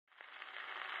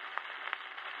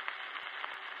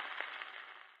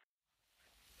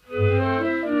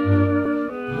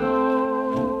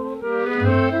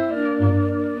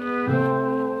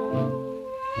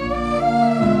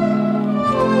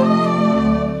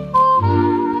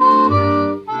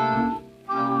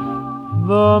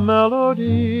The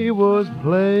melody was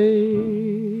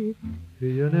played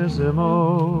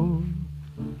pianissimo.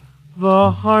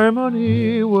 The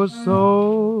harmony was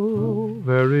so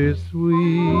very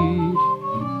sweet.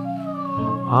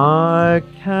 I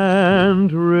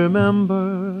can't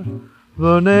remember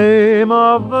the name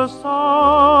of the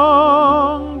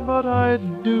song, but I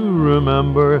do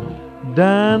remember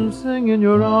dancing in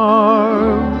your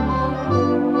arms.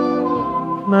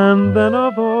 And then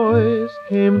a voice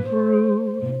came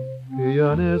through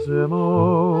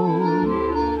pianissimo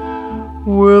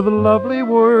with lovely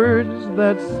words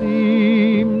that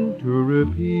seemed to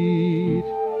repeat,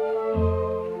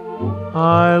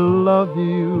 I love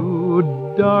you,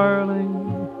 darling,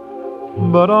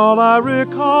 but all I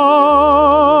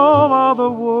recall are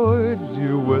the words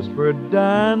you whispered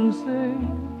dancing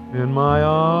in my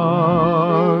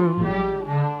arms.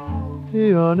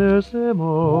 Pianissimo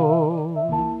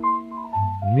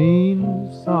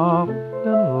means soft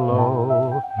and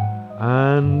low,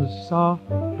 and soft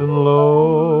and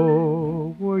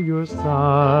low were your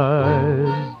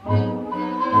sighs.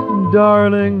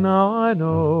 Darling, now I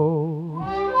know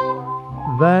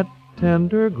that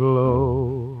tender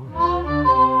glow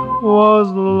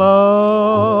was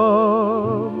love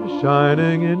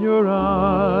shining in your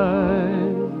eyes.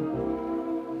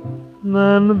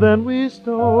 And then we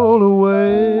stole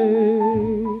away,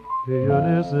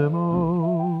 pianissimo,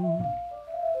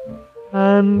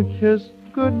 and kissed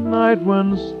goodnight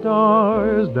when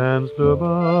stars danced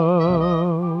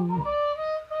above.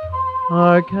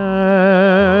 I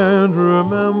can't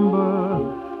remember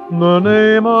the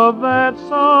name of that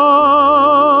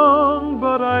song,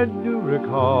 but I do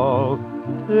recall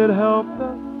it helped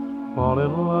us fall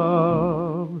in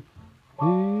love.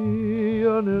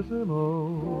 Pianissimo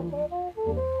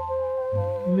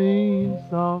means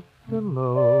soft and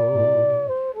low,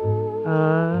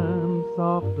 and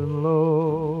soft and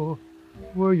low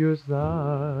were your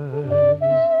sighs.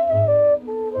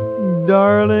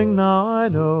 Darling, now I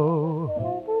know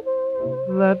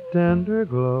that tender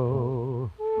glow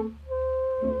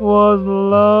was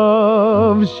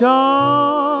love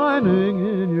shining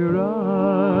in your eyes.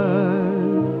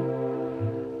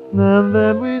 And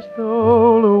then we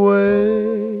stole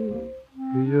away,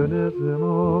 pianissimo,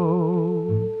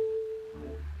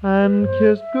 and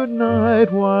kissed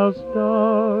goodnight while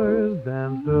stars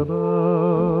danced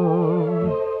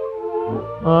above.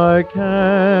 I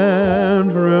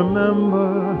can't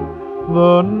remember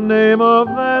the name of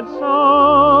that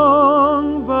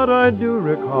song, but I do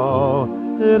recall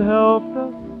it helped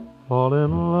us fall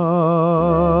in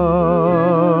love.